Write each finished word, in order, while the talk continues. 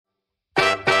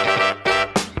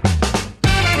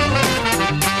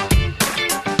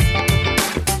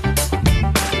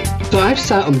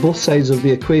sat on both sides of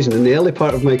the equation. In the early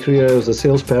part of my career, I was a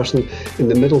salesperson. In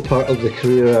the middle part of the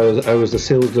career, I was the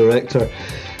sales director.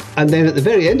 And then at the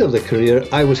very end of the career,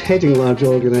 I was heading large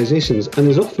organisations. And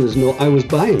as often as not, I was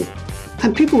buying.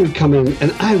 And people would come in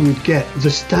and I would get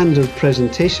the standard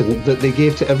presentation that they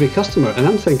gave to every customer. And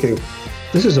I'm thinking,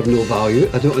 this is of no value.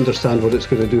 I don't understand what it's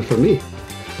going to do for me.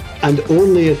 And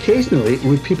only occasionally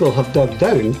would people have dug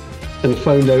down and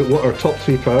found out what our top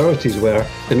 3 priorities were.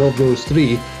 And of those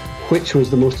 3, which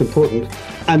was the most important?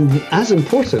 And as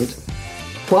important,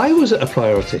 why was it a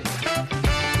priority?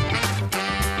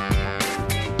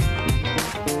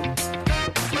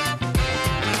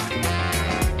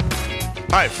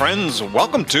 Hi, friends.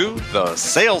 Welcome to the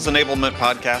Sales Enablement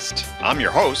Podcast. I'm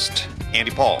your host,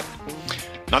 Andy Paul.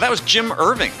 Now, that was Jim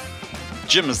Irving.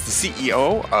 Jim is the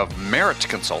CEO of Merit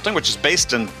Consulting, which is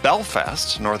based in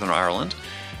Belfast, Northern Ireland.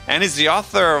 And he's the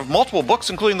author of multiple books,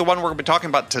 including the one we're going to be talking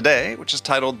about today, which is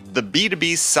titled The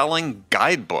B2B Selling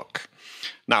Guidebook.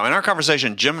 Now, in our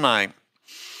conversation, Jim and I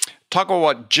talk about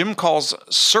what Jim calls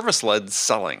service-led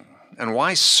selling and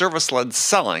why service-led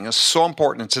selling is so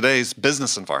important in today's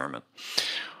business environment.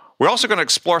 We're also going to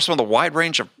explore some of the wide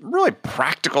range of really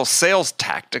practical sales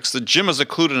tactics that Jim has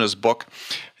included in his book.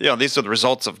 These are the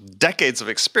results of decades of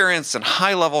experience in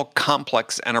high-level,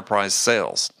 complex enterprise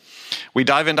sales. We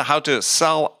dive into how to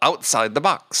sell outside the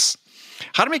box,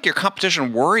 how to make your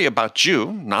competition worry about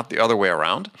you, not the other way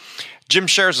around. Jim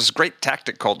shares this great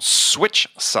tactic called switch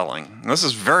selling. And this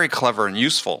is very clever and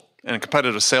useful in a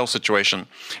competitive sales situation.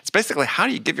 It's basically how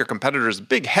do you give your competitors a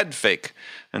big head fake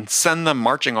and send them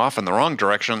marching off in the wrong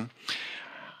direction.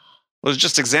 Those are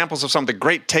just examples of some of the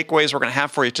great takeaways we're going to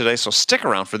have for you today, so stick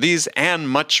around for these and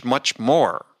much, much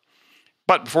more.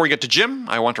 But before we get to Jim,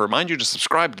 I want to remind you to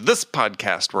subscribe to this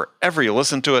podcast wherever you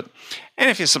listen to it. And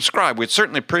if you subscribe, we'd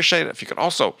certainly appreciate it if you could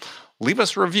also leave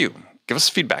us a review, give us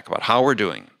feedback about how we're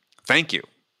doing. Thank you.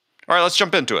 All right, let's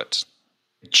jump into it.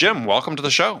 Jim, welcome to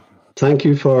the show. Thank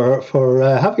you for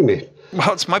having me.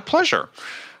 Well, it's my pleasure.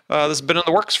 This has been in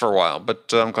the works for a while,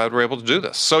 but I'm glad we're able to do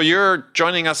this. So you're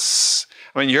joining us.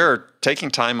 You're taking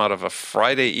time out of a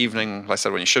Friday evening, like I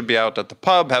said, when you should be out at the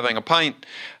pub having a pint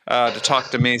to talk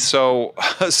to me. So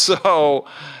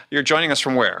you're joining us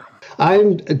from where?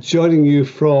 I'm joining you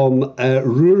from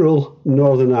rural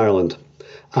Northern Ireland.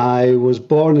 I was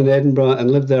born in Edinburgh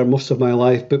and lived there most of my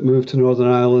life, but moved to Northern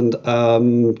Ireland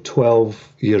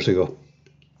 12 years ago.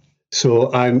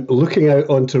 So I'm looking out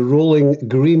onto rolling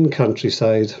green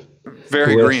countryside.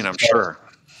 Very green, I'm sure.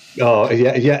 Oh,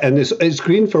 yeah, and it's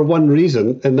green for one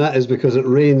reason, and that is because it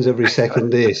rains every second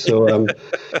day. So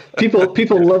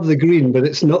people love the green, but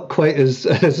it's not quite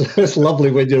as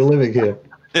lovely when you're living here.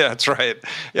 Yeah, that's right.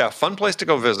 Yeah, fun place to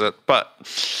go visit, but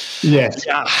yes,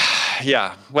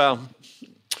 yeah. Well,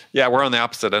 yeah, we're on the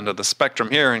opposite end of the spectrum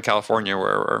here in California,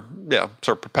 where we're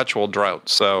sort of perpetual drought.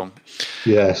 So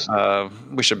yes,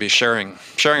 we should be sharing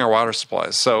our water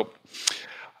supplies. So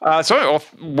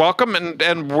welcome,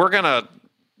 and we're gonna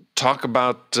talk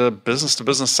about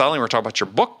business-to-business selling. We're talking about your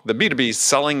book, The B2B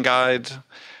Selling Guide,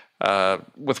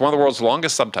 with one of the world's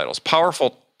longest subtitles,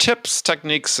 Powerful Tips,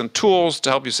 Techniques, and Tools to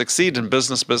Help You Succeed in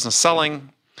Business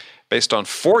Selling, based on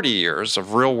 40 years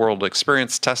of real-world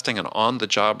experience, testing, and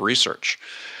on-the-job research.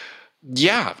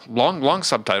 Yeah, long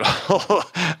subtitle.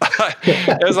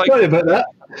 It was like, sorry about that.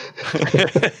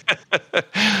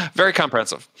 Very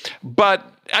comprehensive. But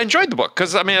I enjoyed the book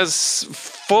because, it's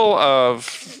full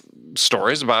of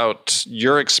stories about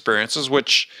your experiences,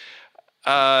 which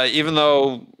even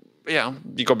though,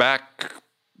 you go back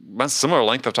a similar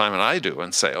length of time than I do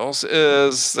in sales,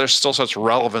 there's still such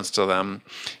relevance to them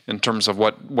in terms of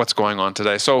what's going on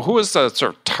today. So who is the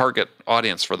sort of target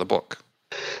audience for the book?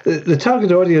 The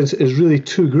target audience is really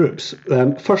 2 groups.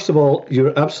 First of all,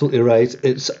 you're absolutely right.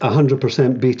 It's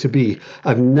 100% B2B.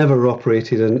 I've never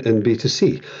operated in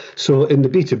B2C. So in the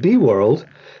B2B world,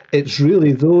 it's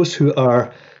really those who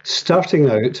are starting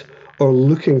out or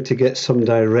looking to get some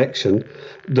direction.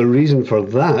 The reason for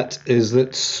that is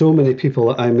that so many people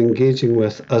that I'm engaging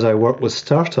with as I work with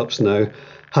startups now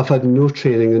have had no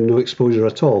training and no exposure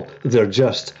at all. They're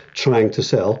just trying to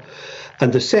sell.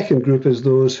 And the second group is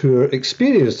those who are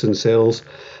experienced in sales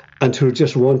and who are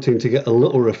just wanting to get a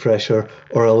little refresher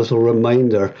or a little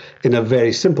reminder in a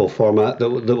very simple format that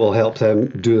will help them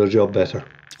do their job better.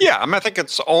 Yeah, I think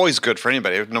it's always good for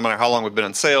anybody, no matter how long we've been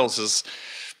in sales, is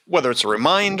whether it's a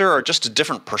reminder or just a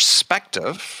different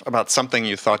perspective about something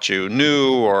you thought you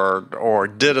knew or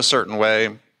did a certain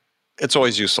way. It's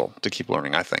always useful to keep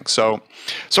learning, I think. So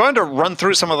I wanted to run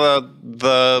through some of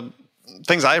the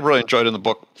things I really enjoyed in the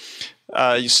book.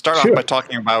 You start off by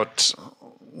talking about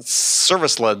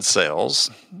service-led sales,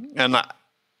 and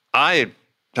I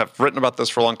have written about this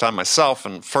for a long time myself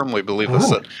and firmly believe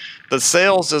this, that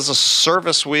sales is a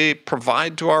service we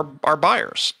provide to our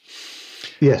buyers.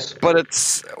 Yes. But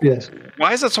yes.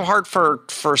 Why is it so hard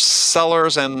for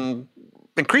sellers and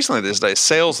increasingly these days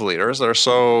sales leaders that are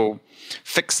so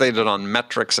fixated on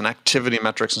metrics and activity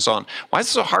metrics and so on? Why is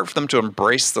it so hard for them to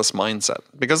embrace this mindset?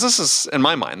 Because this is, in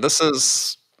my mind, this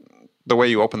is the way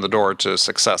you open the door to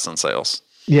success in sales.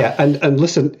 Yeah, and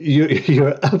listen,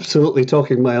 you're absolutely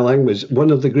talking my language.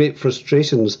 One of the great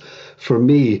frustrations for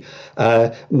me,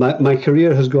 my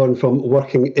career has gone from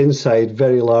working inside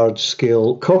very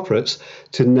large-scale corporates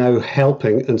to now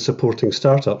helping and supporting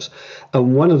startups.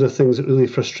 And one of the things that really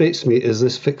frustrates me is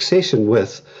this fixation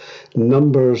with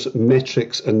numbers,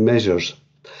 metrics, and measures.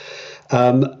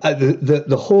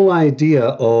 The whole idea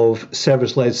of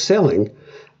service-led selling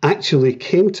actually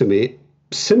came to me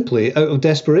simply out of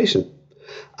desperation.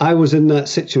 I was in that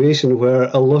situation where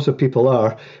a lot of people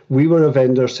are. We were a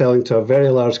vendor selling to a very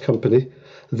large company.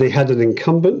 They had an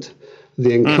incumbent.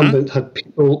 The incumbent had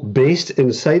people based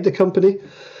inside the company.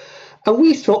 And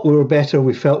we thought we were better.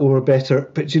 We felt we were better.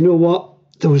 But you know what?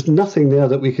 There was nothing there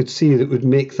that we could see that would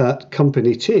make that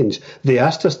company change. They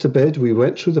asked us to bid. We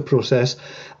went through the process.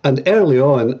 And early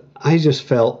on, I just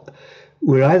felt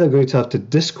we're either going to have to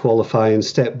disqualify and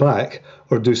step back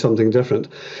or do something different.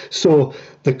 So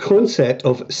the concept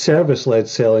of service-led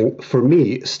selling for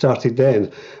me started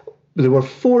then. There were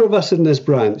 4 of us in this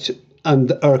branch,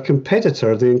 and our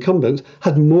competitor, the incumbent,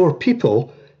 had more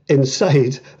people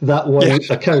inside that one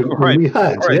account than we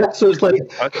had. Right. Yeah? So it's like,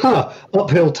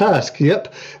 uphill task,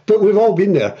 yep. But we've all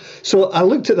been there. So I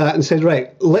looked at that and said, right,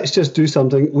 let's just do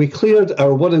something. We cleared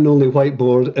our one and only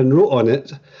whiteboard and wrote on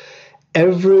it,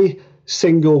 every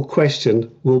single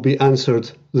question will be answered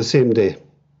the same day.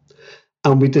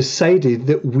 And we decided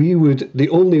that the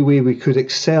only way we could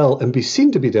excel and be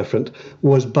seen to be different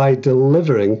was by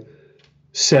delivering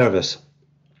service.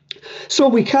 So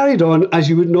we carried on as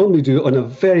you would normally do on a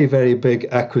very, very big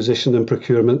acquisition and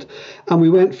procurement. And we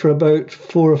went for about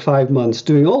 4 or 5 months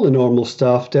doing all the normal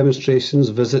stuff, demonstrations,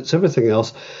 visits, everything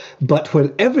else. But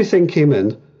when everything came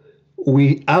in,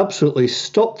 we absolutely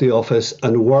stopped the office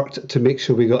and worked to make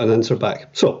sure we got an answer back.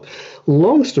 So,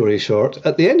 long story short,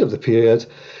 at the end of the period,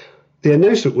 the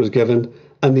announcement was given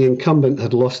and the incumbent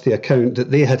had lost the account that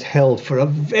they had held for a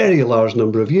very large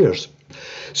number of years.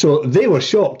 So they were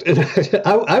shocked.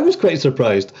 I was quite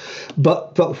surprised.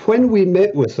 But when we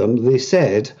met with them, they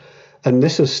said, and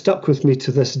this has stuck with me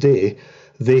to this day,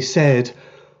 they said,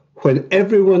 when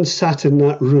everyone sat in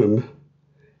that room,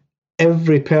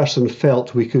 every person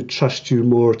felt we could trust you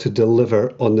more to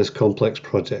deliver on this complex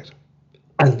project.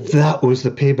 And that was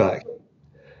the payback.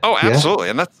 Oh, absolutely.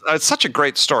 Yeah? And that's such a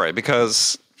great story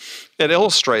because it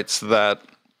illustrates that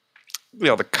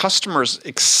the customer's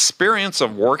experience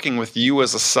of working with you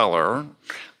as a seller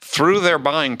through their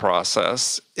buying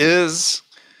process is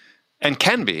and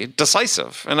can be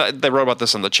decisive. And they wrote about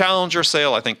this in the Challenger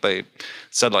sale. I think they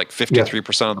said like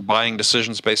 53% of the buying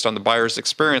decisions based on the buyer's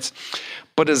experience,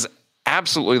 but is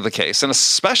absolutely the case. And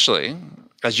especially,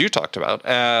 as you talked about,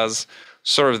 as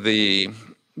sort of the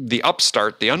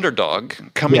upstart, the underdog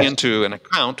coming into an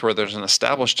account where there's an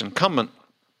established incumbent,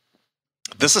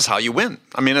 this is how you win.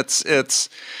 I mean,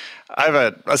 I have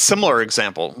a similar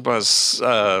example. I was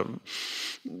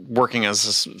working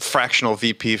as a fractional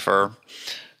VP for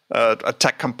a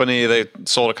tech company. They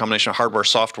sold a combination of hardware,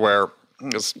 software,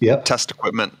 test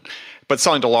equipment, but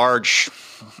selling to large,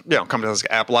 companies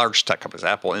like large tech companies,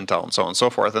 Apple, Intel, and so on and so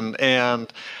forth.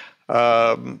 And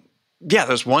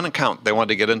there's one account they wanted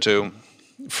to get into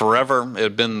forever. It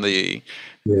had been the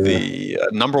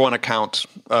number one account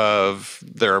of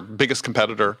their biggest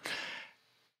competitor.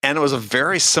 And it was a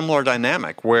very similar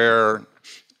dynamic where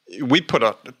we put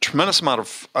a tremendous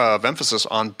amount of emphasis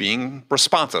on being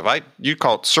responsive. You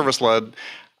call it service-led.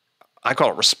 I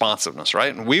call it responsiveness,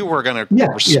 right? And we were going to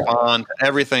respond to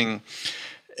everything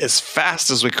as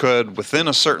fast as we could within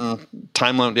a certain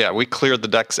time limit. Yeah, we cleared the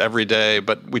decks every day,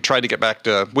 but we tried to get back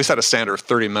to, we set a standard of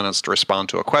 30 minutes to respond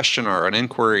to a question or an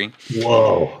inquiry.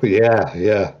 Whoa,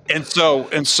 yeah. And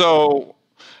so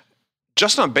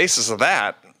just on the basis of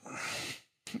that,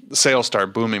 the sales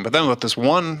started booming. But then with this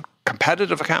one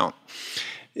competitive account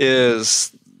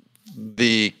is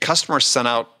the customer sent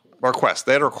out a request.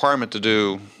 They had a requirement to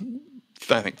do,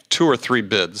 I think, 2 or 3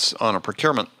 bids on a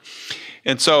procurement.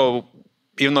 And so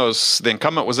even though the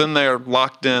incumbent was in there,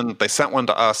 locked in, they sent one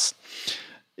to us.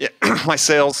 My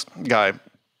sales guy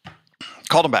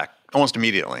called him back almost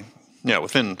immediately,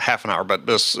 within half an hour, but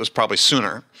this is probably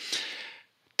sooner.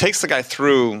 Takes the guy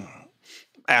through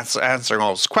answering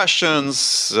all his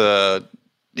questions,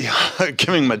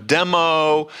 giving them a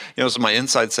demo. It was my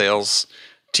inside sales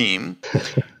team.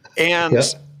 And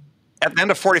at the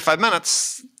end of 45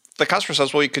 minutes, the customer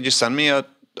says, well, could you send me a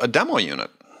demo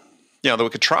unit, that we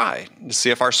could try to see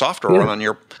if our software run on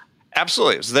your...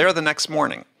 Absolutely. It was there the next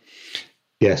morning.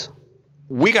 Yes.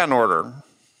 We got an order.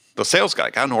 The sales guy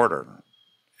got an order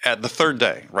at the third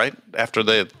day, right? After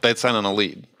they'd sent in a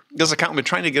lead. This account we've been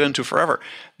trying to get into forever.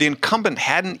 The incumbent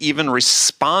hadn't even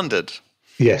responded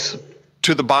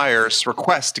to the buyer's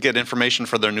request to get information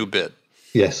for their new bid.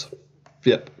 Yes.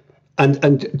 Yep.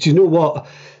 And do you know what?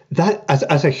 That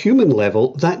at a human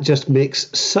level, that just makes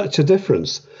such a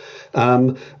difference.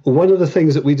 One of the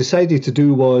things that we decided to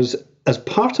do was, as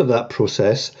part of that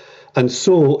process, and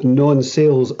so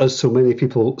non-sales as so many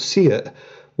people see it,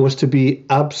 was to be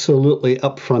absolutely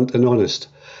upfront and honest.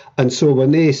 And so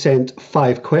when they sent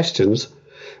 5 questions,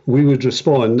 we would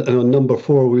respond, and on number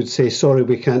 4, we would say, sorry,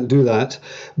 we can't do that,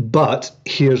 but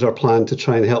here's our plan to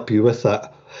try and help you with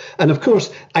that. And of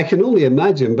course, I can only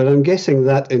imagine, but I'm guessing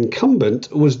that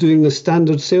incumbent was doing the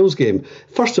standard sales game.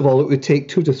 First of all, it would take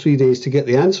 2 to 3 days to get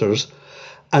the answers,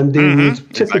 and they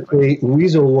would typically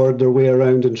weasel word their way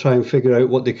around and try and figure out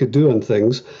what they could do on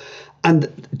things.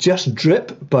 And just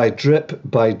drip by drip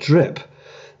by drip,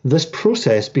 this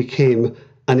process became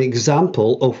an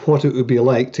example of what it would be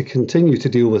like to continue to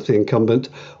deal with the incumbent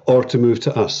or to move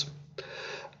to us.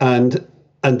 And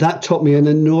that taught me an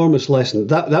enormous lesson.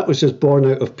 That was just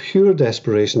born out of pure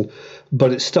desperation,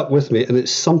 but it stuck with me, and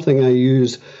it's something I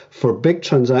use for big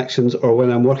transactions or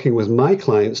when I'm working with my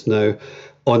clients now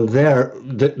on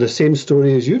the same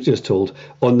story as you just told,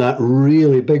 on that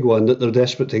really big one that they're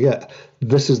desperate to get.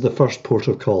 This is the first port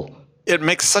of call. It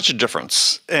makes such a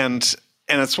difference. And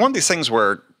it's one of these things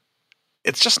where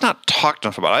it's just not talked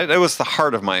enough about. It was the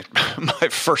heart of my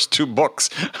first 2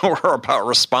 books were about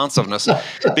responsiveness,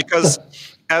 because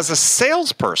as a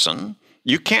salesperson,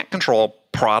 you can't control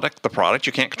the product.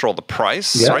 You can't control the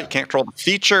price, right? You can't control the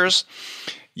features.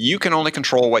 You can only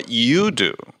control what you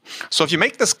do. So if you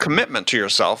make this commitment to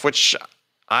yourself, which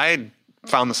I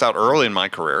found this out early in my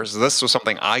career, is this was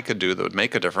something I could do that would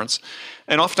make a difference.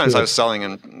 And oftentimes I was selling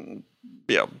in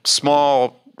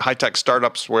small high-tech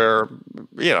startups where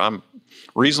I'm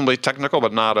reasonably technical,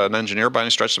 but not an engineer by any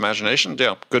stretch of the imagination.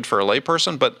 Good for a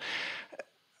layperson, but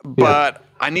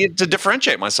I needed to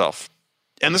differentiate myself.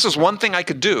 And this is one thing I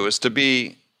could do, is to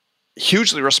be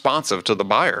hugely responsive to the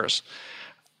buyers.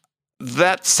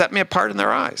 That set me apart in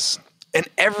their eyes. And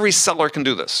every seller can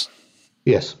do this.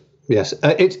 Yes.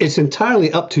 It's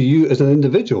entirely up to you as an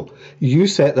individual. You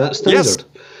set that standard. Yes.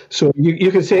 So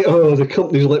you can say, oh, the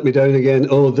company's let me down again.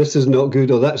 Oh, this is not good.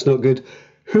 Oh, that's not good.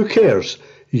 Who cares?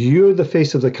 You're the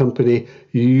face of the company.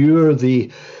 You're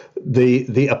the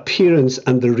appearance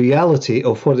and the reality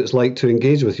of what it's like to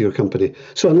engage with your company.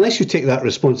 So unless you take that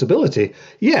responsibility,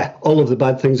 all of the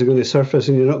bad things are going to surface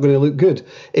and you're not going to look good.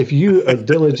 If you are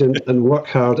diligent and work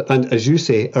hard and, as you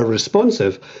say, are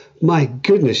responsive, my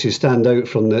goodness, you stand out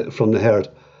from the herd.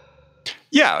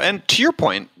 Yeah, and to your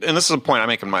point, and this is a point I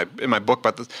make in my book,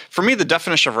 but for me, the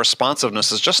definition of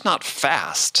responsiveness is just not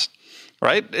fast.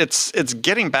 Right? It's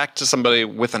getting back to somebody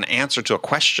with an answer to a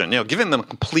question, giving them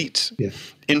complete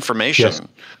information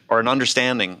or an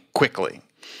understanding quickly.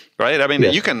 Right? I mean,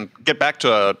 you can get back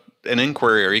to an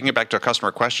inquiry, or you can get back to a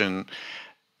customer question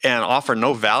and offer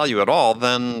no value at all,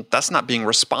 then that's not being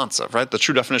responsive, right? The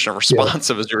true definition of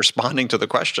responsive is you're responding to the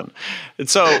question. And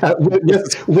so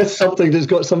with something that's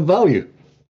got some value.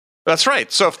 That's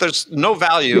right. So if there's no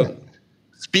value,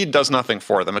 speed does nothing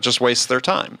for them. It just wastes their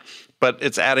time. But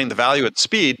it's adding the value at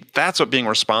speed. That's what being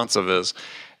responsive is.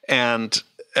 And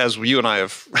as you and I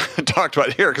have talked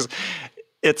about here, because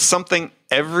it's something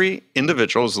every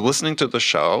individual who's listening to the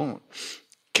show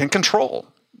can control.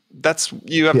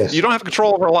 You don't have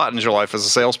control over a lot in your life as a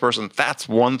salesperson. That's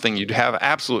one thing you'd have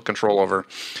absolute control over.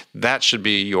 That should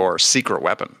be your secret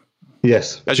weapon.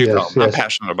 Yes. As you know, I'm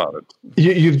passionate about it.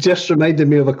 You've just reminded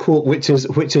me of a quote which is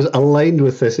aligned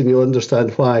with this, and you'll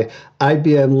understand why.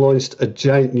 IBM launched a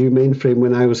giant new mainframe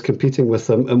when I was competing with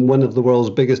them, and one of the world's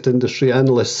biggest industry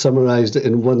analysts summarized it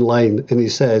in one line, and he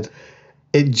said,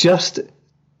 it just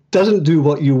doesn't do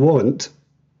what you want,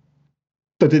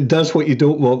 but it does what you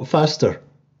don't want faster.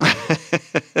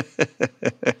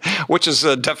 Which is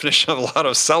a definition of a lot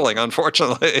of selling,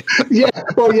 unfortunately.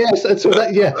 So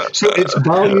it's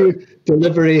value,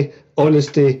 delivery,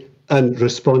 honesty, and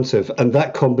responsive. And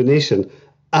that combination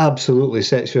absolutely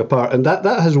sets you apart. And that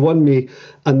has won me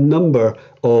a number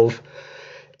of,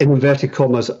 in inverted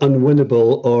commas,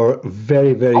 unwinnable or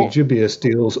very, very dubious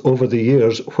deals over the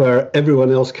years where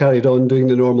everyone else carried on doing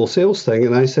the normal sales thing.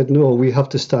 And I said, no, we have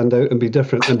to stand out and be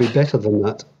different and be better than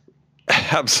that.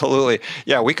 Absolutely.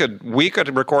 Yeah, we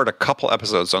could record a couple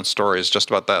episodes on stories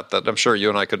just about that I'm sure you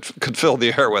and I could fill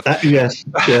the air with. Yes.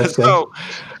 So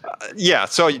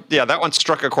that one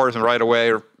struck a chord right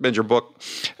away in your book.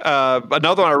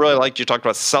 Another one I really liked, you talked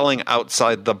about selling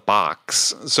outside the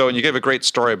box. So, and you gave a great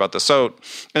story about this. So,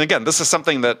 and again, this is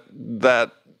something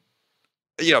that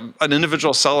an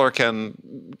individual seller can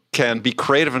be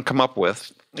creative and come up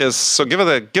with. So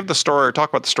give the story, talk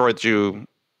about the story that you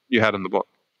had in the book.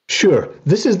 Sure.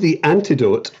 This is the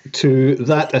antidote to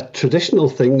a traditional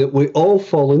thing that we all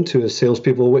fall into as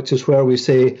salespeople, which is where we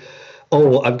say,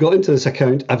 oh, I've got into this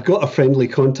account, I've got a friendly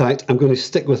contact, I'm going to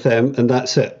stick with them, and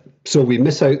that's it. So we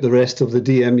miss out the rest of the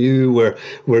DMU,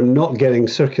 we're not getting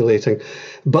circulating.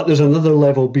 But there's another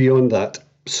level beyond that.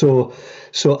 So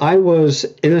I was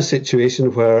in a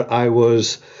situation where I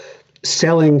was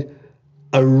selling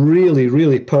a really,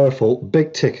 really powerful,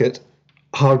 big ticket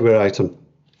hardware item.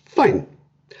 Fine.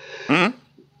 Mm-hmm.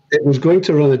 It was going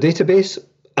to run a database,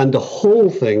 and the whole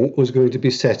thing was going to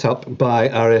be set up by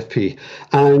RFP.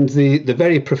 And the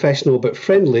very professional but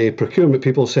friendly procurement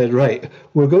people said, right,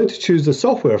 we're going to choose the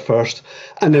software first,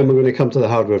 and then we're going to come to the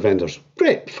hardware vendors.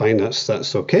 Great, fine,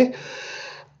 that's okay.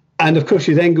 And of course,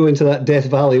 you then go into that death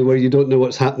valley where you don't know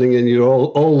what's happening, and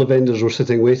all the vendors were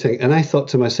sitting waiting. And I thought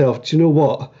to myself, do you know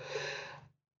what?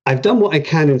 I've done what I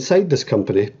can inside this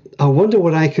company. I wonder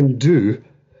what I can do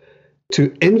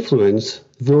to influence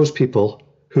those people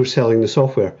who are selling the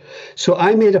software. So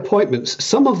I made appointments,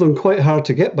 some of them quite hard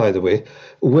to get, by the way,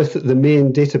 with the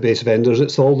main database vendors.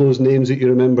 It's all those names that you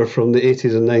remember from the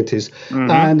 80s and 90s. Mm-hmm.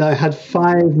 And I had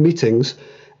 5 meetings,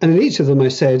 and in each of them I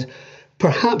said,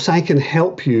 perhaps I can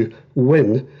help you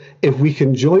win if we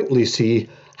can jointly see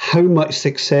how much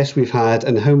success we've had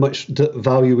and how much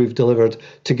value we've delivered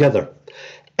together.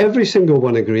 Every single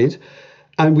one agreed.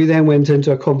 And we then went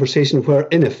into a conversation where,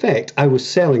 in effect, I was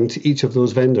selling to each of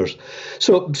those vendors.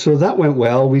 So that went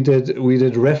well. We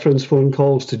did reference phone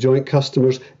calls to joint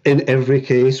customers in every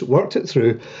case, worked it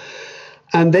through.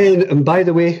 And then, and by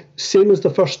the way, same as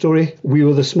the first story, we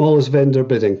were the smallest vendor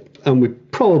bidding, and we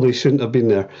probably shouldn't have been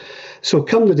there. So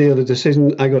come the day of the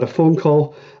decision, I got a phone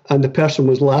call, and the person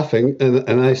was laughing,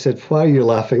 and I said, why are you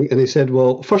laughing? And he said,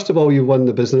 well, first of all, you won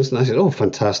the business. And I said, oh,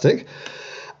 fantastic.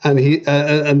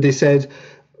 And they said,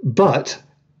 but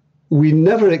we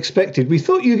never expected, we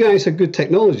thought you guys had good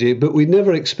technology, but we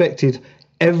never expected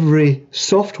every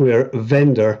software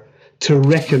vendor to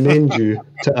recommend you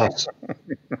to us.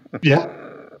 Yeah.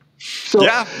 So,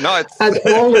 and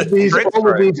all of these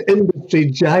industry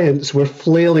giants were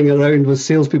flailing around with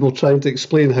salespeople trying to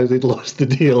explain how they'd lost the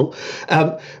deal.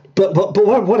 But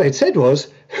what I said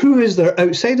was, who is there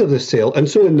outside of this sale? And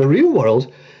so in the real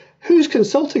world, who's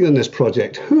consulting on this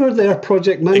project? Who are their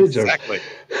project managers? Exactly.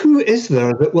 Who is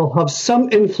there that will have some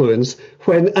influence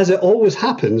when, as it always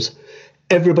happens,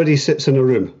 everybody sits in a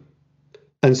room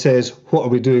and says, what are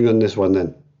we doing on this one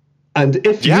then? And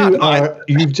if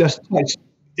you've just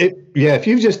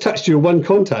touched your one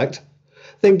contact,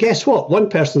 then guess what? One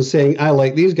person's saying, I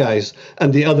like these guys,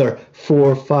 and the other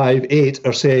 4, 5, 8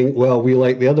 are saying, well, we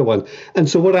like the other one. And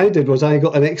so what I did was I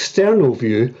got an external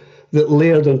view that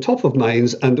layered on top of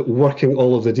mines and working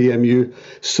all of the DMU,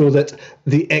 so that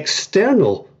the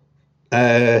external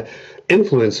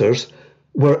influencers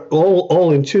were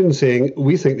all in tune saying,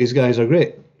 we think these guys are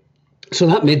great. So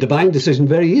that made the buying decision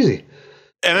very easy.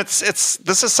 And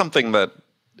this is something that,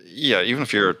 even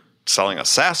if you're selling a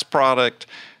SaaS product,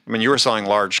 I mean, you were selling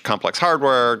large, complex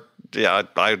hardware. Yeah,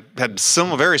 I had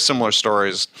very similar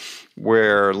stories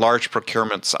where large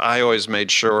procurements, I always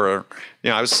made sure,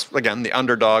 I was, again, the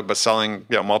underdog, but selling,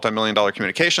 multi-million-dollar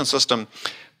communication system,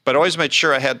 but always made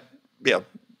sure I had,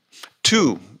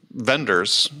 2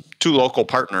 vendors, 2 local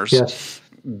partners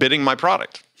bidding my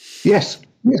product. Yes.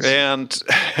 And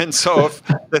so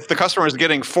if the customer is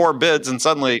getting 4 bids and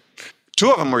suddenly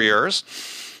 2 of them were yours,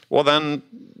 well then,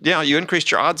 you increased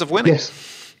your odds of winning.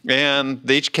 Yes. And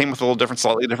they each came with a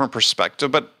slightly different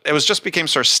perspective, but it became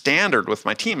sort of standard with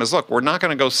my team is, look, we're not going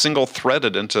to go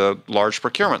single-threaded into large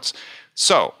procurements.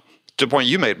 So to the point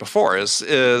you made before is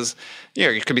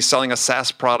you could be selling a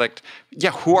SaaS product. Yeah,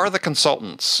 who are the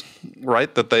consultants,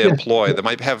 right, that they employ that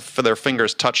might have their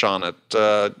fingers touch on it?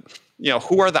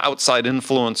 Who are the outside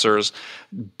influencers?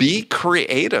 Be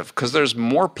creative, because there's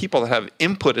more people that have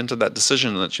input into that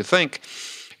decision than you think.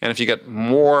 And if you get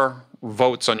more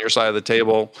votes on your side of the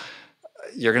table,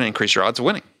 you're going to increase your odds of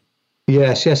winning.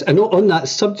 Yes. And on that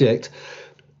subject,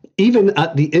 even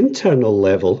at the internal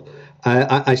level,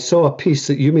 I saw a piece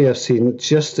that you may have seen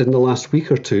just in the last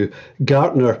week or two,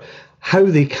 Gartner. How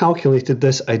they calculated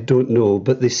this, I don't know,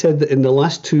 but they said that in the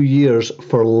last 2 years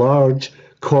for large,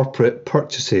 corporate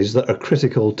purchases that are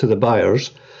critical to the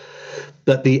buyers,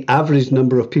 that the average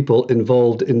number of people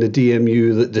involved in the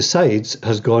DMU that decides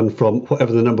has gone from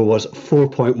whatever the number was,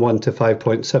 4.1 to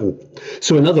 5.7.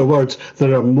 So in other words,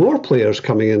 there are more players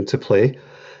coming into play.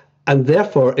 And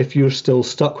therefore, if you're still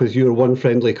stuck with your one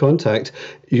friendly contact,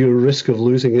 your risk of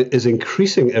losing it is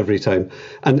increasing every time.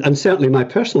 And certainly my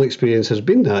personal experience has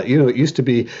been that. It used to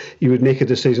be you would make a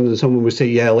decision and someone would say,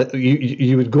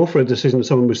 you would go for a decision and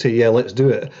someone would say, yeah, let's do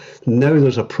it. Now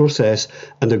there's a process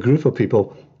and a group of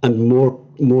people and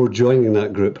more joining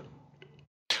that group.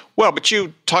 Well, but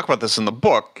you talk about this in the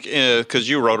book because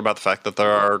you wrote about the fact that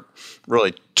there are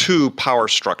really two power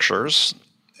structures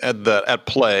at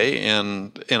play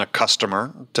in a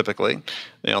customer, typically,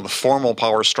 the formal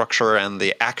power structure and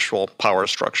the actual power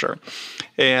structure,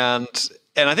 and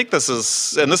I think this is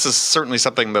certainly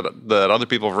something that other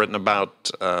people have written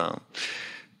about.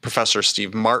 Professor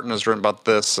Steve Martin has written about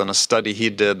this in a study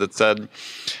he did that said,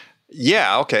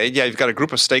 you've got a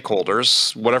group of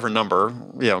stakeholders, whatever number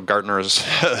Gartner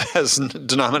has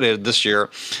denominated this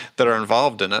year, that are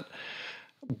involved in it,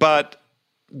 but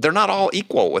they're not all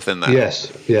equal within that. Yes,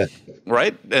 yeah.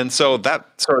 Right? And so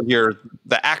that's sort of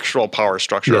the actual power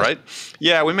structure, yes. Right?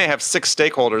 Yeah, we may have 6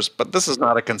 stakeholders, but this is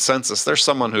not a consensus. There's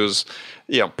someone who's,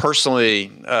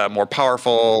 personally more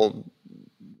powerful,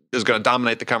 is going to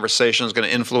dominate the conversation, is going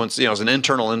to influence, as an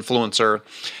internal influencer.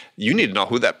 You need to know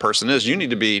who that person is. You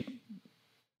need to be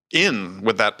in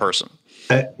with that person.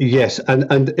 Yes,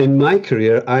 and in my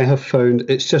career, I have found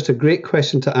it's just a great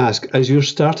question to ask as you're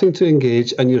starting to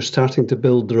engage and you're starting to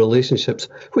build the relationships,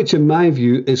 which in my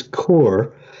view is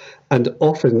core and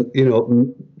often,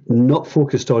 not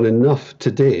focused on enough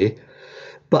today.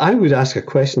 But I would ask a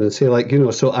question and say,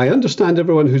 so I understand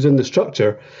everyone who's in the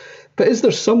structure, but is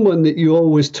there someone that you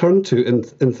always turn to in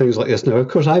things like this? Now, of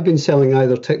course, I've been selling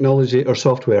either technology or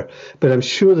software, but I'm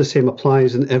sure the same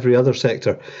applies in every other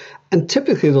sector. And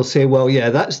typically they'll say, well, yeah,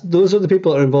 those are the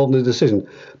people that are involved in the decision.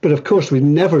 But of course, we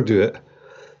never do it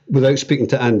without speaking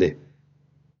to Andy.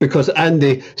 Because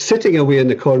Andy, sitting away in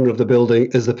the corner of the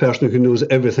building, is the person who knows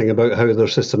everything about how their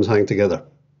systems hang together.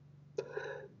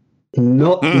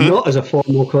 Not as a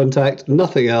formal contact,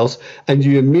 nothing else. And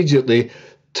you immediately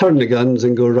turn the guns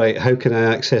and go, right, how can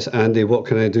I access Andy? What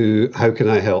can I do? How can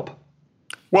I help?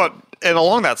 Well, and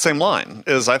along that same line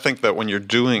is I think that when you're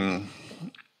doing,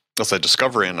 let's say,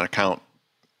 discovery in an account,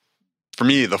 for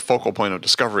me, the focal point of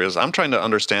discovery is I'm trying to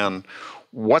understand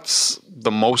what's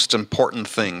the most important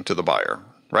thing to the buyer,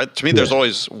 right? To me, there's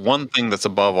always one thing that's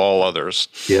above all others.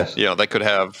 Yes. They could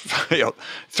have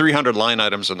 300 line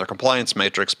items in their compliance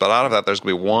matrix, but out of that, there's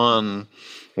going to be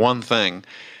one thing.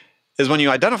 Is when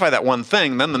you identify that one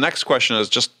thing, then the next question is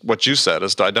just what you said,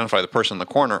 is to identify the person in the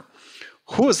corner.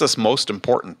 Who is this most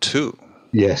important to?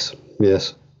 Yes.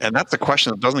 And that's a question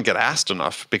that doesn't get asked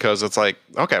enough because it's like,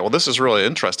 okay, well, this is really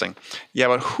interesting. Yeah,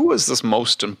 but who is this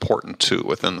most important to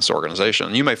within this organization?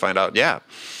 And you may find out,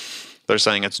 they're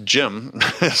saying it's Jim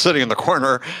sitting in the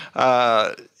corner.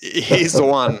 He's the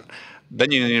one. Then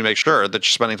you need to make sure that you're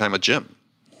spending time with Jim.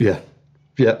 Yeah.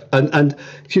 And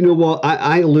you know what?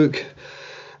 I look,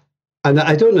 and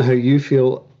I don't know how you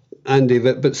feel, Andy,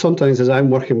 but sometimes as I'm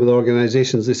working with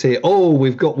organizations, they say, oh,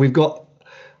 we've got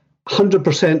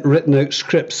 100% written out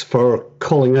scripts for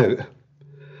calling out.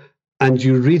 And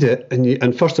you read it,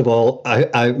 and first of all,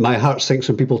 my heart sinks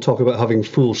when people talk about having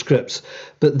full scripts.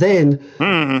 But then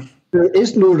there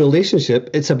is no relationship.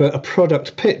 It's about a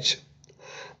product pitch.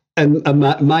 And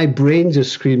my brain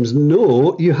just screams,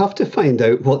 no, you have to find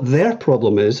out what their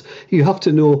problem is. You have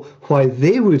to know why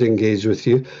they would engage with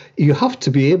you. You have to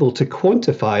be able to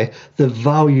quantify the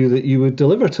value that you would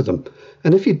deliver to them.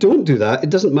 And if you don't do that,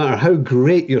 it doesn't matter how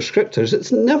great your script is,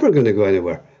 it's never going to go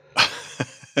anywhere.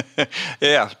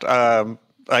 I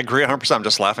agree 100%. I'm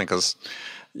just laughing because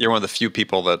you're one of the few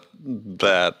people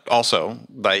that also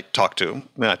I talk to.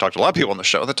 And I talk to a lot of people on the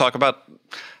show that talk about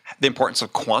the importance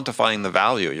of quantifying the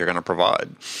value you're going to provide.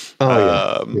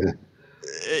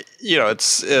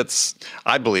 It's.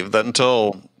 I believe that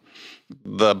until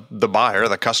the buyer,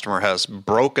 the customer, has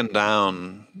broken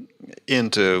down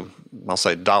into, I'll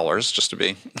say dollars, just to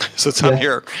be since I'm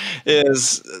here,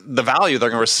 is the value they're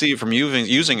going to receive from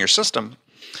using your system.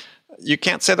 You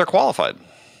can't say they're qualified.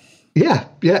 Yeah.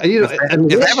 If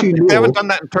they haven't done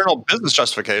that internal business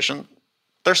justification,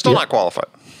 they're still not qualified.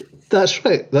 That's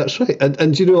right.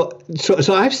 And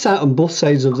so I've sat on both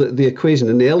sides of the equation.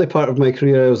 In the early part of my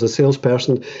career, I was a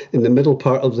salesperson. In the middle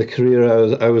part of the career,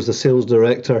 I was the sales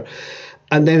director.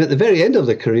 And then at the very end of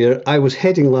the career, I was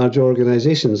heading large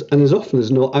organizations. And as often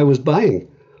as not, I was buying.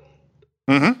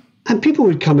 And people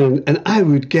would come in and I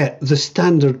would get the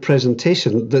standard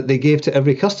presentation that they gave to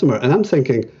every customer. And I'm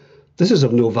thinking, this is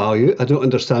of no value. I don't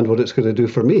understand what it's going to do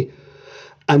for me.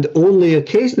 And only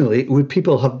occasionally would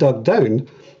people have dug down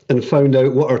and found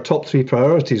out what our top 3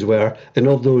 priorities were. And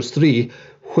of those 3,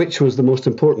 which was the most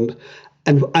important?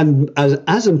 And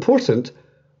as important,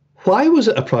 why was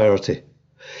it a priority?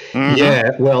 Mm-hmm.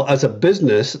 Yeah, well, as a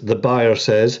business, the buyer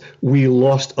says, we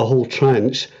lost a whole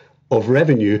tranche of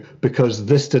revenue because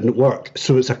this didn't work.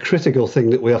 So it's a critical thing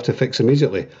that we have to fix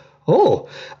immediately. Oh,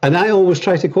 and I always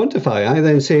try to quantify. I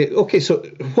then say, okay, so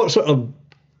what sort of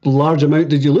large amount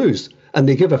did you lose? And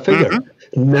they give a figure.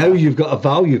 Mm-hmm. Now you've got a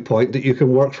value point that you can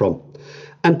work from.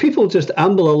 And people just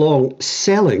amble along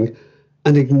selling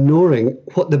and ignoring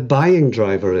what the buying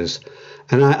driver is.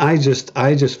 And I just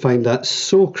find that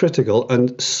so critical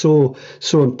and so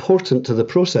important to the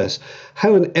process.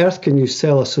 How on earth can you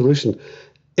sell a solution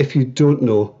if you don't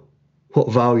know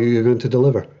what value you're going to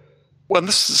deliver? Well,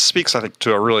 this speaks, I think,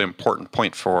 to a really important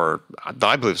point that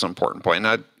I believe is an important point.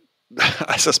 And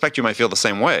I suspect you might feel the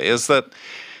same way, is that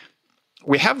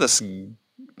we have this,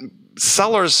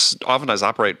 sellers oftentimes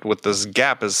operate with this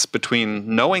gap is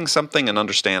between knowing something and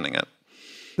understanding it.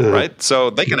 Right?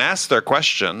 So they can ask their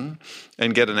question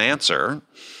and get an answer.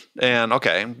 And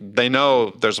okay, they know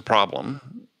there's a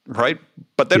problem, right?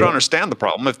 But they don't understand the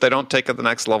problem if they don't take it the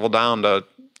next level down to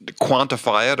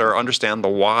quantify it or understand the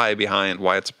why behind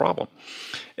why it's a problem.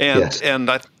 And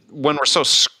when we're so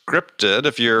scripted,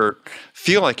 if you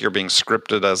feel like you're being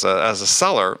scripted as a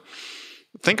seller,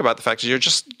 think about the fact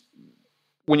that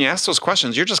when you ask those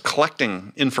questions, you're just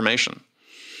collecting information,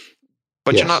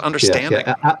 but you're not understanding.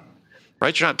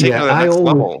 Right, you're not taking it to the next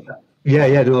level. No,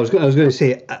 I was going to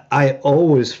say, I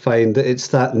always find that it's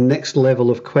that next level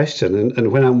of question,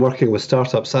 and when I'm working with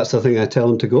startups, that's the thing I tell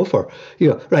them to go for.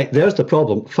 Right, there's the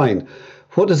problem. Fine,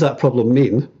 what does that problem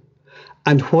mean,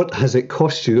 and what has it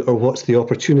cost you, or what's the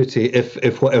opportunity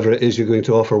if whatever it is you're going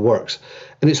to offer works?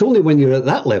 And it's only when you're at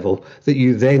that level that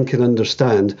you then can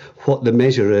understand what the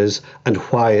measure is and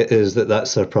why it is that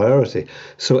that's their priority.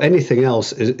 So anything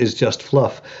else is just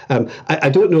fluff. I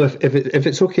don't know if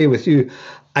it's okay with you.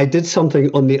 I did something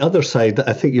on the other side that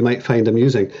I think you might find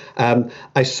amusing.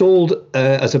 I sold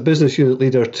as a business unit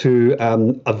leader to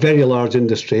a very large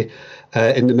industry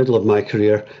in the middle of my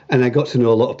career, and I got to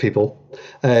know a lot of people.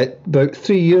 About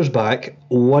 3 years back,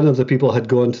 one of the people had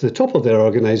gone to the top of their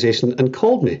organization and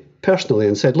called me personally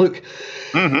and said, look,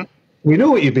 we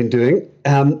know what you've been doing.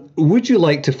 Would you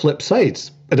like to flip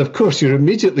sides? And of course, you're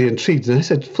immediately intrigued. And I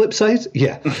said, flip sides?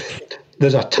 Yeah.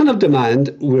 There's a ton of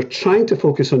demand. We're trying to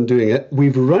focus on doing it.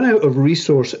 We've run out of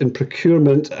resource in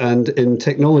procurement and in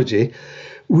technology.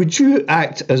 Would you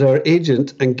act as our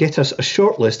agent and get us a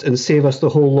shortlist and save us the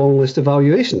whole long list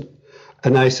evaluation?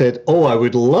 And I said, oh, I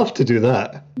would love to do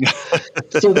that.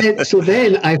 So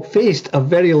then I faced a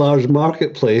very large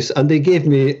marketplace, and they gave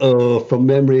me, from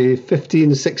memory,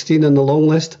 15, 16 on the long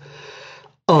list.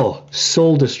 Oh,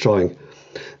 soul destroying.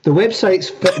 The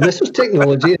websites, this was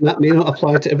technology, and that may not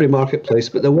apply to every marketplace,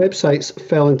 but the websites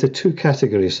fell into 2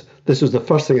 categories. This was the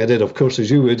first thing I did, of course,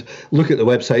 as you would, look at the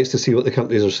websites to see what the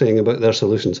companies are saying about their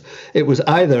solutions. It was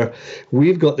either,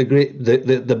 we've got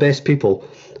the best people,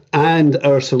 and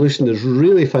our solution is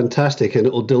really fantastic and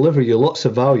it will deliver you lots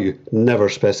of value, never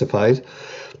specified.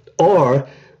 Or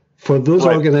for those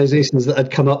organizations that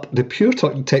had come up the pure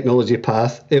technology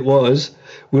path, it was,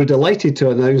 we're delighted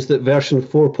to announce that version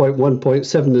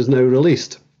 4.1.7 is now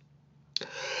released.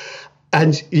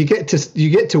 And you get to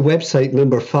website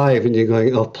number 5 and you're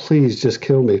going, oh, please just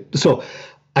kill me. So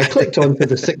I clicked on to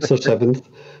the 6th or 7th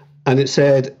and it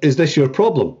said, is this your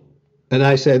problem? And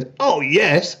I said, oh,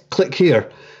 yes, click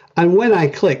here. And when I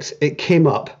clicked, it came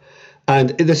up,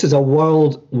 and this is a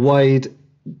worldwide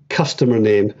customer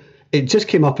name. It just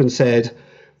came up and said,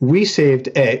 we saved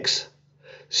X,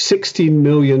 £16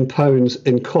 million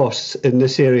in costs in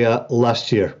this area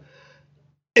last year.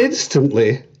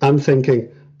 Instantly, I'm thinking,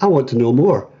 I want to know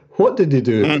more. What did they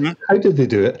do? Mm-hmm. How did they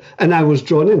do it? And I was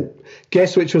drawn in.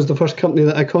 Guess which was the first company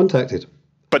that I contacted?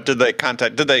 But did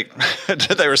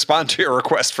they respond to your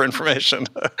request for information?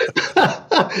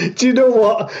 Do you know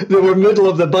what? They were middle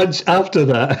of the bunch after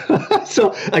that.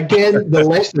 So again, the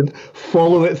lesson,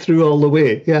 follow it through all the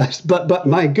way. Yes, but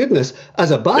my goodness,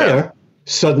 as a buyer,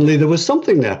 suddenly there was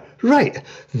something there. Right,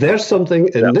 there's something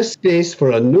in this space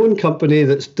for a known company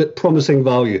that's promising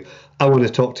value. I want to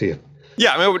talk to you.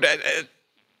 Yeah, I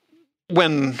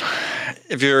mean,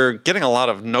 if you're getting a lot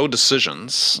of no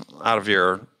decisions out of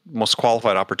your most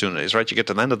qualified opportunities, right? You get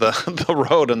to the end of the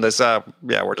road and they say,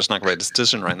 we're just not going to make a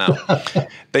decision right now.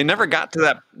 They never got to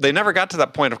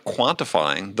that point of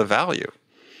quantifying the value.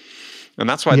 And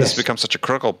that's why this Yes. becomes such a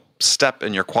critical step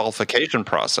in your qualification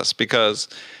process, because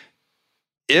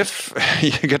if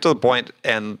you get to the point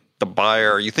and the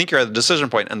buyer, you think you're at the decision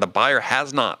point and the buyer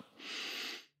has not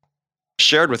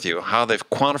shared with you how they've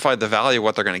quantified the value of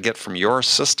what they're going to get from your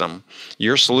system,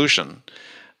 your solution,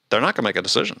 they're not going to make a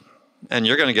decision. And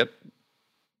you're going to get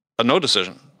a no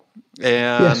decision.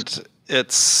 And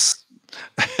it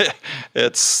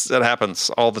happens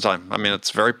all the time. I mean,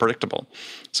 it's very predictable.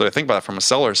 So think about it from a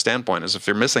seller's standpoint, is if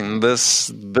you're missing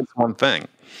this one thing.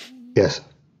 Yes.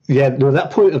 Yeah, no, that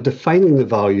point of defining the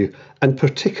value, and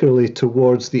particularly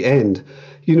towards the end,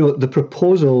 the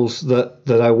proposals that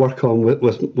I work on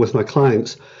with my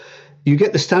clients, you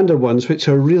get the standard ones, which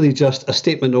are really just a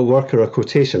statement of work or a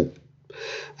quotation.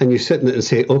 And you sit in it and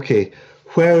say, okay,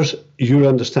 where's your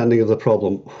understanding of the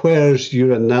problem? Where's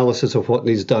your analysis of what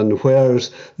needs done?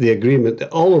 Where's the agreement?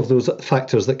 All of those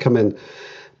factors that come in.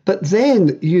 But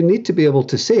then you need to be able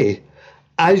to say,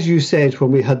 as you said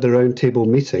when we had the roundtable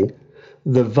meeting,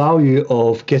 the value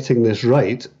of getting this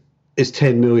right is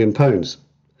 £10 million.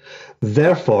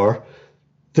 Therefore,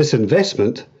 this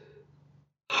investment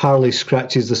hardly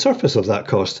scratches the surface of that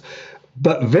cost.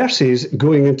 But versus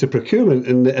going into procurement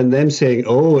and them saying,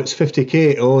 oh, it's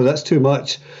 50K, oh, that's too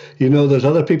much. There's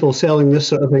other people selling this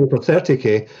sort of thing for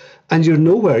 30K, and you're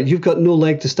nowhere. You've got no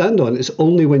leg to stand on. It's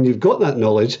only when you've got that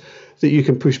knowledge that you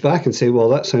can push back and say, well,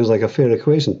 that sounds like a fair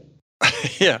equation.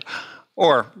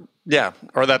 Or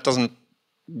that doesn't,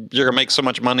 you're going to make so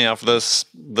much money off this,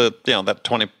 that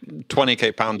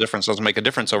 20K pound difference doesn't make a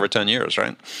difference over 10 years,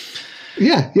 right?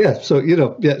 Yeah. So,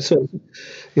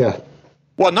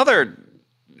 Well, another,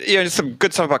 some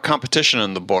good stuff about competition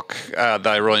in the book that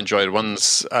I really enjoyed.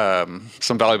 One's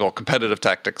some valuable competitive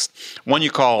tactics. One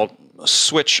you call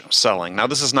switch selling. Now,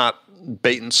 this is not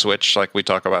bait and switch like we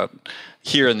talk about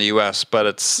here in the U.S., but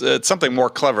it's something more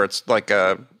clever. It's like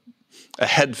a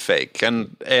head fake,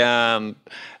 and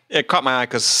it caught my eye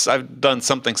because I've done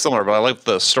something similar, but I like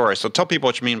the story. So tell people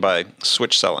what you mean by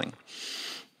switch selling.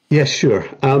 Yes, sure.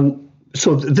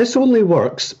 So this only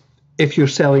works if you're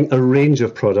selling a range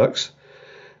of products,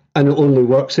 and it only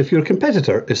works if your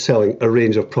competitor is selling a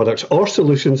range of products or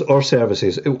solutions or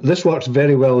services. This works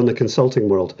very well in the consulting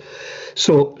world.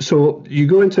 So you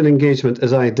go into an engagement,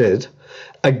 as I did,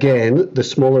 again, the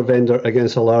smaller vendor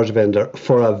against a large vendor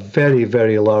for a very,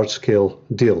 very large scale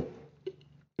deal.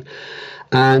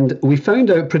 And we found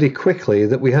out pretty quickly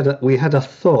that we had a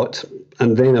thought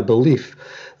and then a belief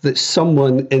that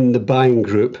someone in the buying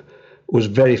group was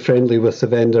very friendly with the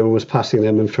vendor and was passing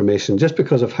them information just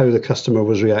because of how the customer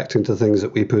was reacting to things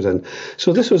that we put in.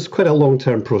 So this was quite a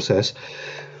long-term process.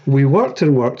 We worked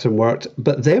and worked and worked,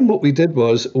 but then what we did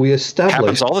was we established...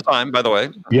 Happens all the time, by the way.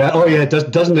 Yeah, oh yeah,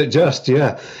 doesn't it just,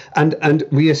 yeah. And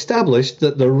we established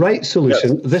that the right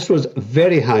solution, This was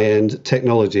very high-end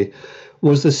technology,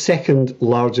 was the second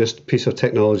largest piece of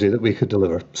technology that we could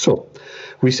deliver. So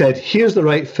we said, here's the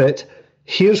right fit,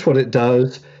 here's what it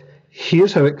does,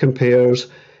 here's how it compares,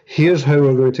 here's how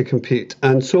we're going to compete.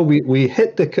 And so we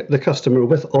hit the customer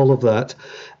with all of that,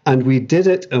 and we did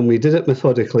it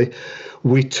methodically.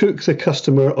 We took the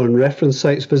customer on reference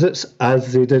sites visits,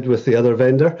 as they did with the other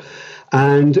vendor,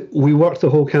 and we worked the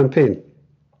whole campaign.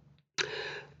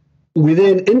 We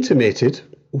then intimated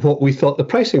what we thought the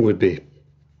pricing would be,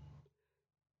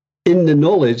 in the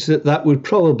knowledge that that would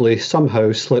probably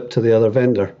somehow slip to the other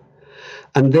vendor.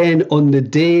 And then on the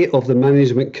day of the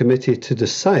management committee to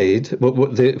decide,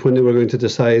 when they were going to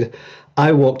decide,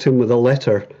 I walked in with a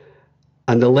letter,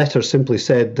 and the letter simply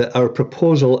said that our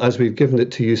proposal as we've given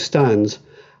it to you stands.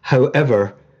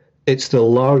 However, it's the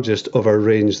largest of our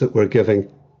range that we're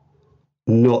giving,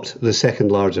 not the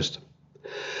second largest.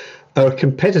 Our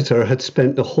competitor had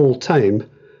spent the whole time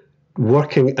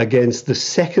working against the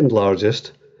second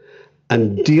largest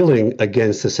and dealing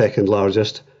against the second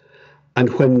largest. And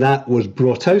when that was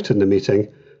brought out in the meeting,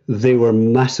 they were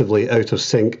massively out of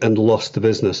sync and lost the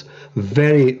business.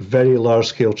 Very, very large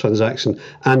scale transaction.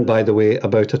 And by the way,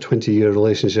 about a 20-year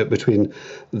relationship between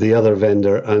the other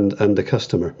vendor and the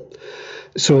customer.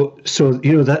 So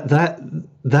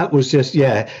that was just,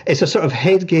 it's a sort of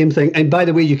head game thing. And by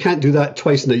the way, you can't do that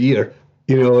twice in a year.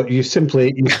 You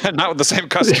simply... Not with the same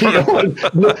customer.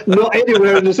 not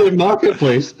anywhere in the same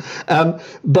marketplace.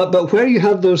 But where you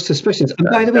have those suspicions, and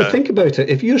by the way, think about it.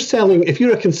 If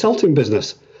you're a consulting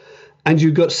business and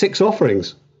you've got 6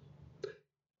 offerings,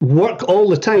 work all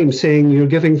the time saying you're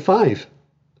giving 5.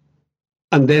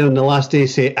 And then on the last day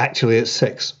say, actually, it's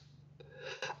 6.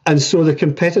 And so the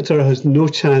competitor has no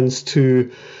chance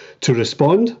to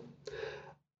respond.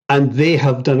 And they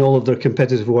have done all of their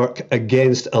competitive work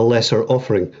against a lesser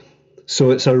offering. So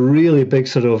it's a really big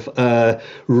sort of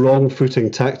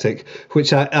wrong-footing tactic,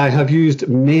 which I have used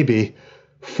maybe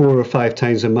 4 or 5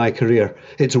 times in my career.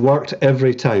 It's worked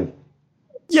every time.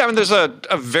 Yeah, I mean, there's a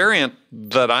variant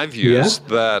that I've used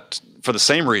that for the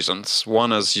same reasons.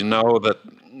 One is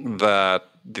that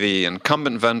the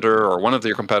incumbent vendor or one of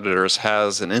your competitors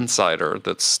has an insider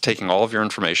that's taking all of your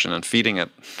information and feeding it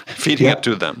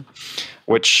to them,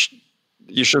 which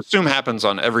you should assume happens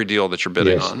on every deal that you're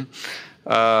bidding on.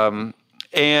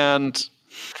 And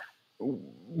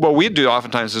what we'd do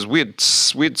oftentimes is we'd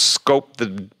scope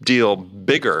the deal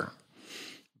bigger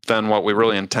than what we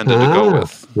really intended to go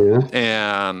with. Yeah.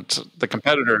 And the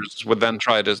competitors would then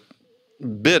try to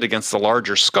bid against the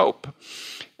larger scope.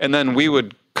 And then we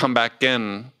would come back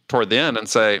in toward the end and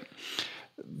say,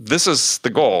 this is the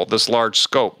goal, this large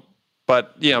scope.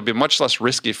 But it'd be much less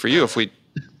risky for you if we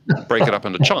break it up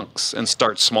into chunks and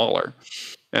start smaller.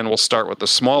 And we'll start with the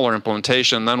smaller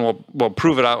implementation, then we'll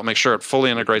prove it out, we'll make sure it fully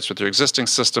integrates with your existing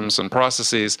systems and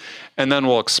processes, and then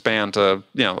we'll expand to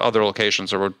other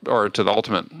locations or to the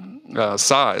ultimate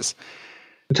size.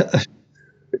 And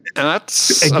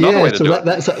that's another way to do it.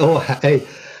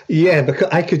 Because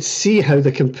I could see how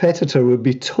the competitor would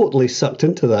be totally sucked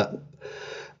into that.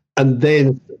 And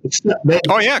then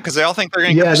because they all think they're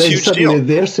going to get this huge suddenly deal.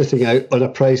 They're sitting out on a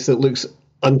price that looks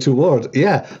untoward.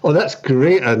 Yeah. Oh, that's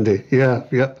great, Andy. Yeah.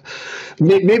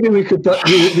 Maybe we could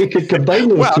combine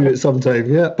those two at some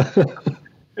time. Yeah.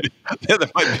 Yeah, they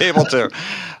might be able to,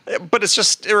 but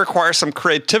it requires some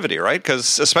creativity, right?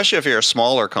 Because especially if you're a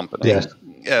smaller company,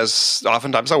 as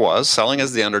oftentimes I was selling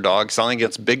as the underdog, selling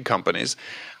against big companies,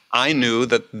 I knew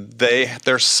that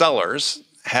their sellers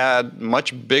had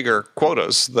much bigger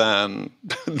quotas than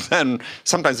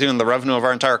sometimes even the revenue of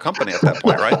our entire company at that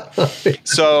point, right?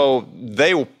 So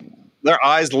their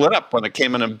eyes lit up when it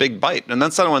came in a big bite. And then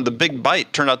suddenly when the big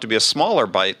bite turned out to be a smaller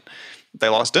bite, they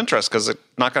lost interest because it's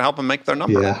not going to help them make their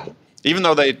number. Yeah. Even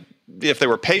though if they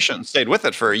were patient and stayed with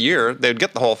it for a year, they'd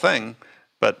get the whole thing.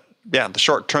 But the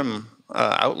short-term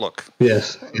outlook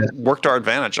worked to our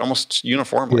advantage almost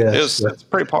uniformly. It's a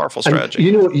pretty powerful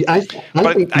strategy. And, I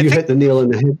think you hit the nail on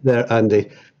the head there, Andy.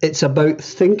 It's about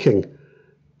thinking.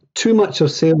 Too much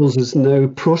of sales is now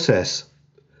process.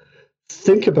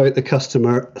 Think about the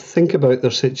customer, think about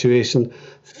their situation,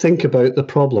 think about the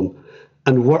problem,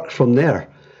 and work from there.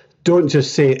 Don't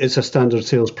just say it's a standard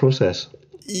sales process.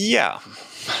 Yeah.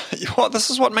 Well, this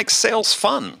is what makes sales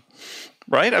fun,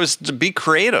 right? I was to be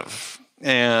creative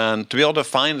and to be able to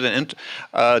find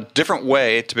a different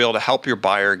way to be able to help your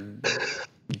buyer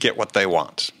get what they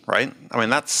want, right? I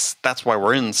mean, that's why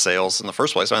we're in sales in the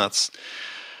first place. I mean, that's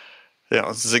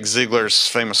Zig Ziglar's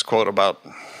famous quote about,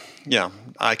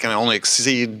 I can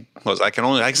succeed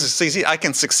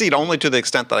only to the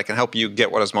extent that I can help you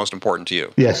get what is most important to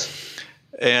you. Yes.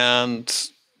 And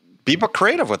be more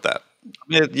creative with that. I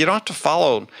mean, you don't have to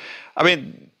follow. I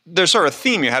mean, there's sort of a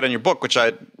theme you had in your book, which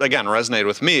again resonated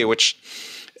with me. Which,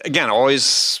 again,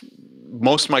 most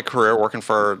of my career working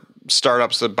for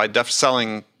startups that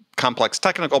selling complex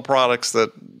technical products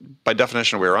that by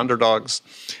definition we were underdogs,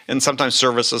 and sometimes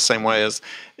services same way as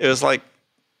it was like,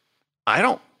 I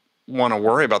don't want to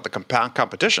worry about the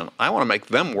competition. I want to make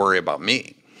them worry about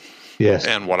me. Yes.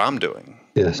 And what I'm doing.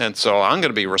 Yes. And so I'm going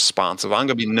to be responsive. I'm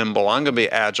going to be nimble. I'm going to be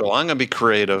agile. I'm going to be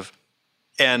creative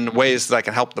in ways that I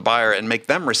can help the buyer and make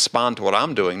them respond to what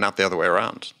I'm doing, not the other way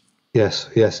around. Yes.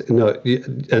 No,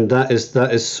 and that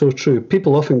is so true.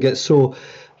 People often get so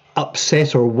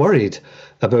upset or worried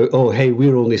about,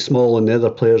 we're only small and the other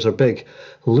players are big.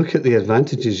 Look at the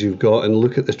advantages you've got and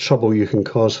look at the trouble you can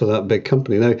cause for that big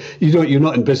company. Now, you're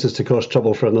not in business to cause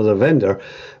trouble for another vendor,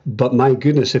 but my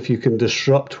goodness, if you can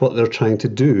disrupt what they're trying to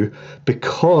do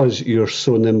because you're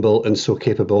so nimble and so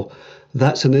capable,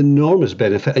 that's an enormous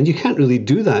benefit. And you can't really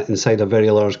do that inside a very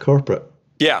large corporate.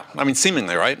 Yeah, I mean,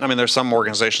 seemingly, right? I mean, there's some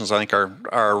organizations I think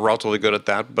are relatively good at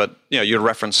that, but you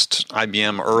referenced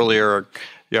IBM earlier.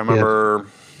 I remember,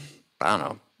 I don't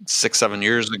know, 6-7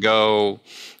 years ago,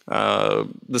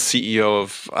 the CEO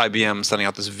of IBM sending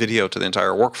out this video to the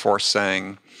entire workforce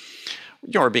saying,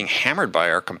 we're being hammered by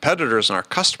our competitors and our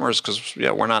customers because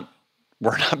we're not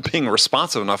being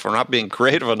responsive enough, we're not being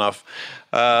creative enough.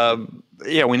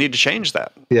 We need to change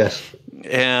that. Yes.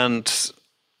 And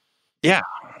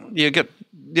you get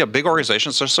big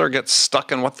organizations sort of get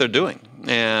stuck in what they're doing.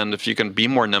 And if you can be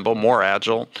more nimble, more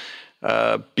agile,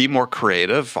 be more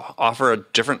creative, offer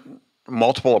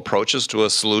multiple approaches to a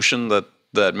solution that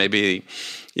maybe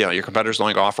your competitors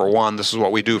only offer one. This is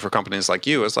what we do for companies like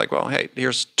you. It's like, well, hey,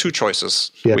 here's 2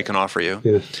 choices we can offer you.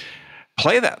 Yes.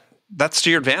 Play that. that's to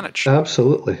your advantage.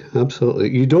 Absolutely.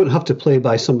 You don't have to play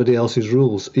by somebody else's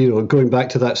rules. Going back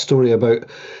to that story about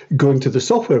going to the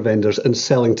software vendors and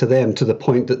selling to them to the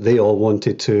point that they all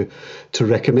wanted to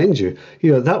recommend you.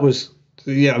 That was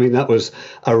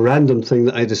a random thing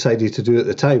that I decided to do at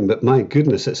the time, but my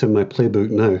goodness, it's in my playbook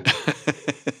now.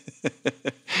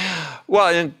 Well,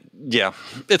 and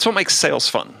it's what makes sales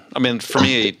fun. I mean, for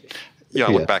me, I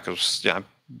look back, I've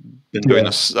been doing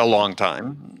this a long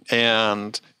time,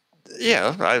 and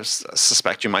I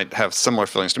suspect you might have similar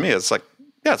feelings to me. It's like,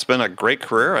 it's been a great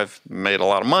career. I've made a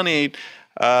lot of money,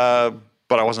 but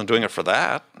I wasn't doing it for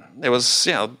that. It was,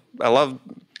 I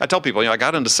tell people, I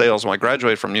got into sales when I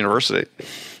graduated from university.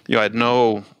 I had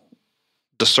no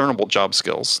discernible job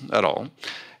skills at all.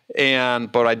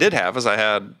 But what I did have is I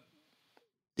had,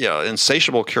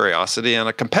 insatiable curiosity and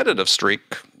a competitive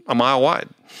streak a mile wide.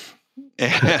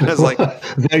 And it's like,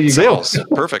 there you sales, go.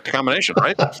 Perfect combination,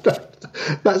 right?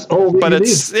 That's all. But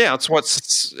it's what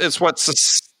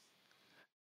sustained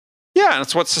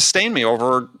me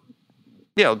over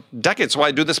decades. Why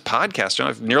I do this podcast. I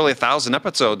have nearly 1,000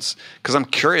 episodes because I'm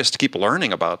curious to keep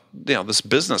learning about this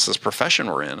business, this profession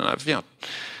we're in, and I've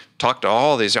talked to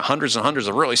all these hundreds and hundreds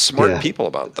of really smart people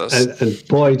about this. And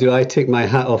boy, do I take my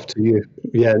hat off to you.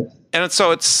 Yeah. And so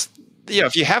it's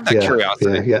if you have that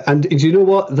curiosity. Yeah. And do you know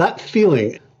what? That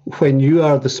feeling when you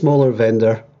are the smaller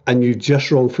vendor and you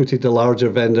just wrong-footed the larger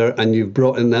vendor and you've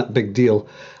brought in that big deal,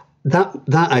 that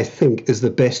I think is the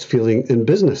best feeling in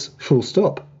business, full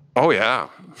stop. Oh, yeah.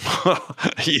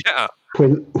 Yeah.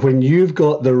 When you've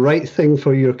got the right thing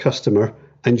for your customer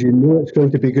and you know it's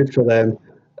going to be good for them,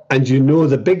 and you know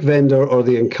the big vendor or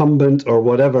the incumbent or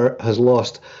whatever has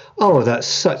lost, that's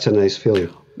such a nice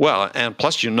feeling. Well, and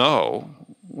plus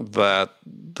that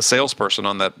the salesperson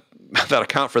on that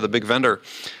account for the big vendor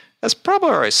has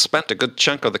probably already spent a good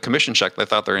chunk of the commission check they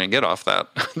thought they were going to get off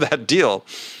that deal.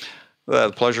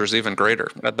 The pleasure is even greater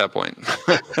at that point.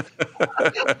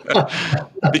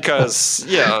 Because,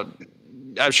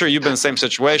 I'm sure you've been in the same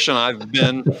situation. I've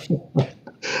been.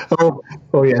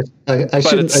 Oh yes.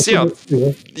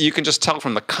 You can just tell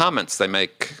from the comments they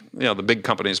make, the big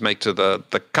companies make to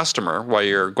the customer while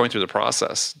you're going through the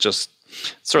process, just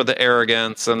sort of the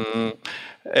arrogance and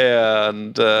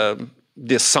the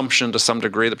assumption to some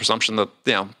degree, the presumption that,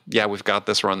 we've got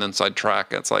this, we're on the inside track.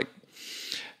 It's like,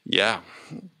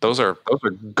 those are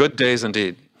good days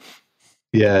indeed.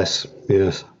 Yes.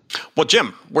 Well,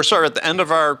 Jim, we're sort of at the end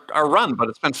of our run, but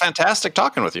it's been fantastic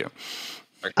talking with you.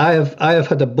 I have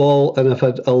had a ball and I've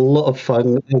had a lot of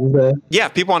fun. And,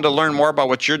 if people want to learn more about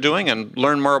what you're doing and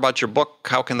learn more about your book,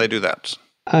 how can they do that?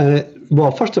 Well,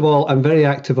 first of all, I'm very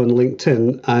active on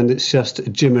LinkedIn, and it's just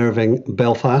Jim Irving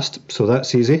Belfast, so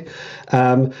that's easy.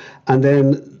 And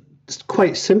then,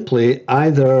 quite simply,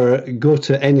 either go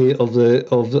to any of the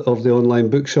online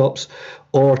bookshops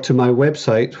or to my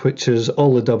website, which is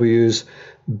all the W's,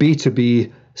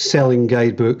 B2B Selling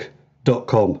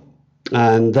Guidebook.com.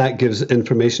 And that gives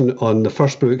information on the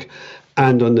first book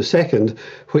and on the second,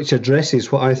 which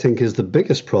addresses what I think is the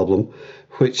biggest problem,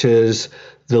 which is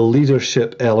the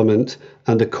leadership element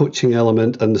and the coaching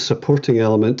element and the supporting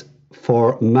element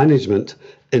for management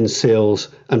in sales,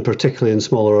 and particularly in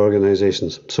smaller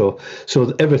organizations. So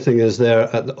everything is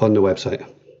there on the website.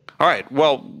 All right.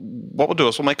 Well, what we'll do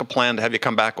is we'll make a plan to have you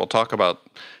come back. We'll talk about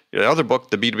the other book,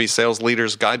 the B2B Sales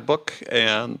Leaders Guidebook,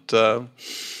 and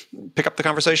pick up the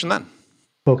conversation then.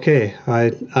 Okay.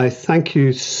 I thank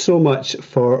you so much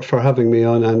for having me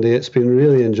on, Andy. It's been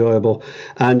really enjoyable.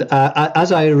 And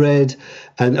as I read,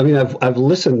 and I mean, I've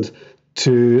listened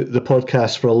to the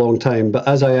podcast for a long time, but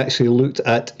as I actually looked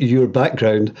at your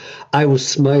background, I was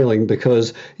smiling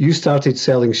because you started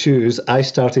selling shoes, I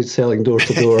started selling door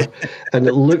to door, and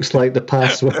it looks like the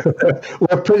paths were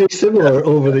pretty similar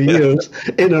over the years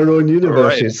in our own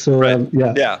universes.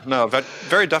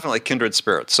 Very definitely kindred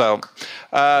spirits. So,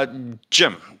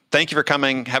 Jim, thank you for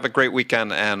coming. Have a great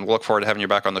weekend, and we'll look forward to having you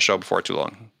back on the show before too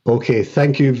long. Okay,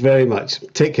 thank you very much.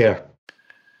 Take care.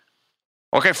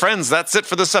 Okay, friends, that's it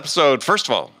for this episode. First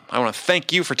of all, I want to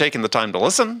thank you for taking the time to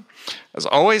listen. As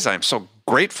always, I am so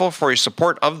grateful for your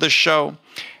support of this show.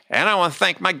 And I want to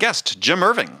thank my guest, Jim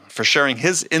Irving, for sharing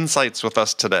his insights with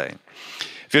us today.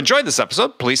 If you enjoyed this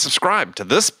episode, please subscribe to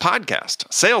this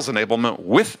podcast, Sales Enablement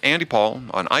with Andy Paul,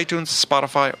 on iTunes,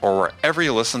 Spotify, or wherever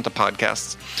you listen to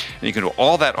podcasts. And you can do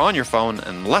all that on your phone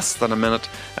in less than a minute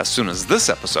as soon as this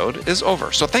episode is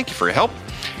over. So thank you for your help.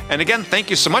 And again, thank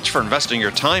you so much for investing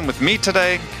your time with me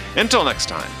today. Until next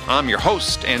time, I'm your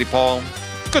host, Andy Paul.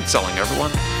 Good selling,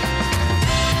 everyone.